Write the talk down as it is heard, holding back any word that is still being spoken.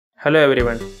Hello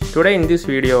everyone, today in this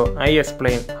video I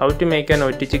explain how to make an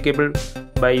OTG cable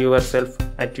by yourself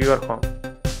at your home.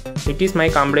 It is my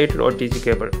completed OTG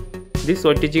cable. This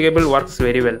OTG cable works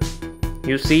very well.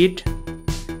 You see it?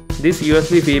 This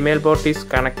USB female port is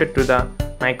connected to the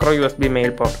micro USB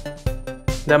male port.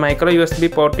 The micro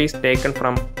USB port is taken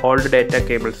from old data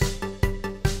cables.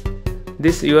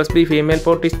 This USB female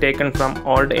port is taken from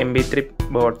old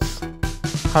MP3 boards.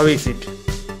 How is it?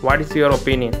 What is your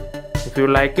opinion? If you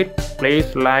like it,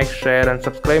 please like, share and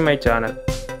subscribe my channel.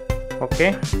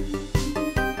 Okay?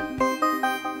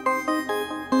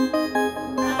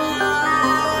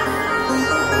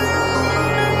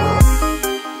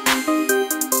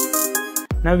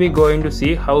 Now we are going to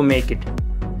see how make it.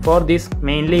 For this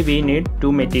mainly we need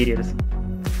two materials.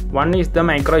 One is the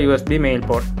micro USB male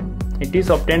port. It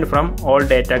is obtained from old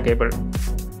data cable.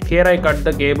 Here I cut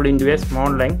the cable into a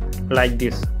small length like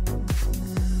this.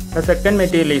 The second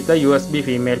material is the USB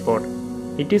female port.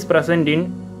 It is present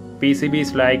in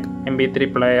PCBs like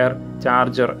MP3 player,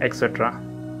 charger, etc.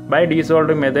 By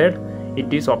desoldering method,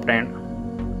 it is obtained.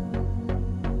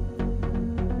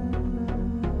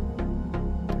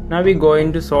 Now we go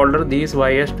into solder these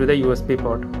wires to the USB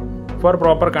port. For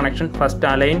proper connection, first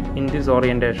align in this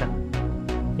orientation.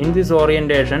 In this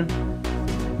orientation,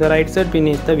 the right side pin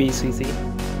is the VCC,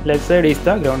 left side is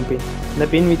the ground pin. The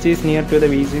pin which is near to the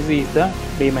VCC is the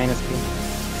D- pin.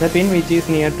 The pin which is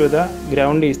near to the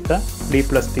ground is the D+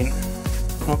 pin.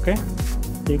 Okay,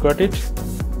 you got it?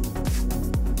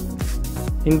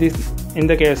 In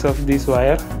the case of this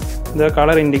wire, the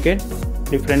color indicate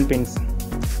different pins.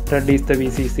 Red is the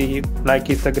VCC, black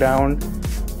is the ground,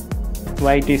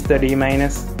 white is the D-,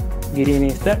 green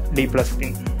is the D+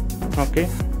 pin. Okay.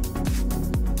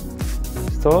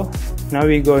 So now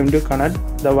we are going to connect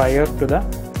the wire to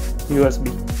the USB.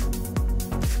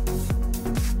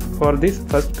 For this,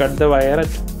 first cut the wire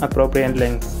at appropriate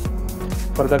lengths.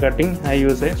 For the cutting, I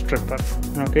use a stripper.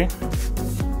 Okay.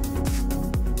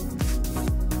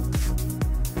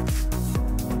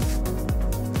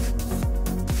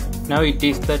 Now it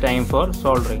is the time for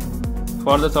soldering.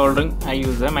 For the soldering, I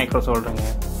use a micro soldering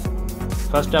iron.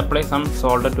 First apply some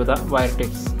solder to the wire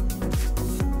tips.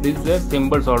 This is a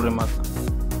simple soldering mark.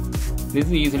 This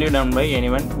is easily done by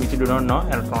anyone which do not know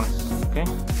electronics. Okay.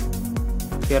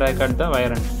 Here I cut the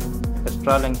wire ends,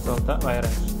 extra length of the wire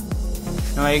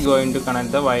ends. Now I am going to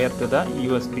connect the wire to the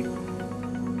USB.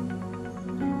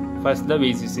 First the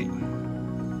VCC.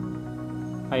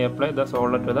 I apply the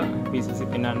solder to the VCC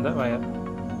pin and the wire.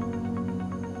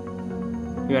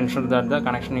 You ensure that the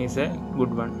connection is a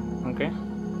good one. Okay.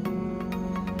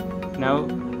 Now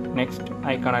next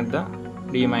I connect the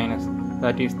D-,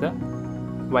 that is the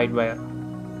white wire.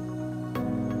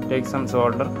 Take some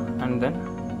solder and then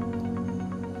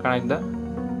connect the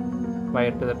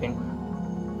wire to the pin.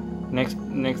 Next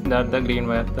that the green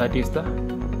wire, that is the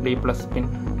D+ pin.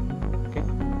 Okay.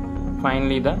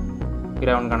 Finally the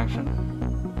ground connection.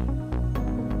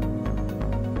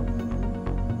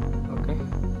 Okay.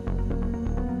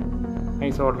 I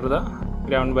solder the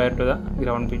ground wire to the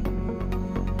ground pin.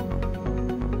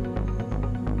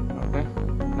 Okay.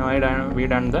 Now we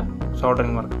done the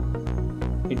soldering work.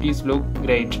 It is look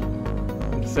great.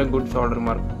 It's a good soldering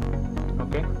work.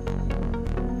 Okay.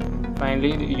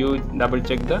 Finally you double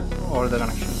check all the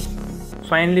connections.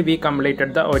 Finally we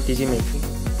completed the OTG making.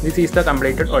 This is the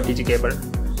completed OTG cable.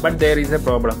 But there is a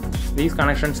problem. These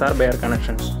connections are bare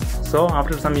connections. So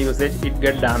after some usage it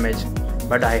get damaged.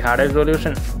 But I had a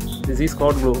solution. This is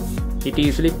called glue. It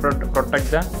easily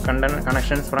protect the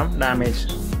connections from damage.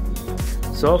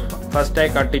 So first I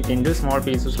cut it into small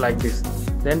pieces like this.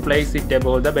 Then place it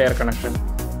above the bare connection.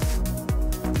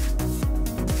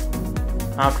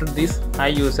 After this I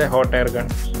use a hot air gun.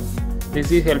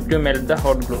 This is help to melt the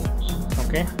hot glue.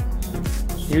 Okay.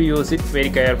 You use it very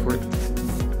carefully.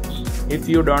 If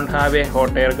you don't have a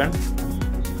hot air gun,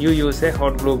 you use a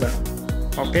hot glue gun.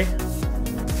 Okay.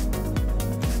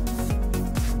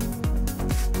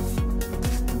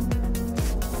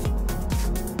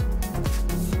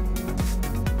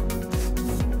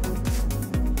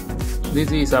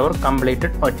 This is our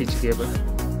completed OTG cable,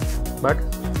 but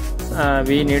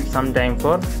we need some time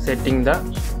for setting the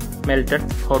melted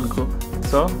hot glue.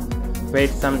 So wait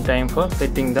some time for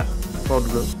setting the hot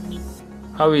glue.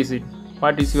 How is it?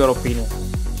 What is your opinion?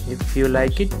 If you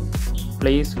like it,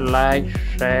 please like,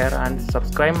 share and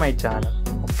subscribe my channel.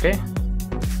 Okay.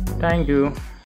 Thank you.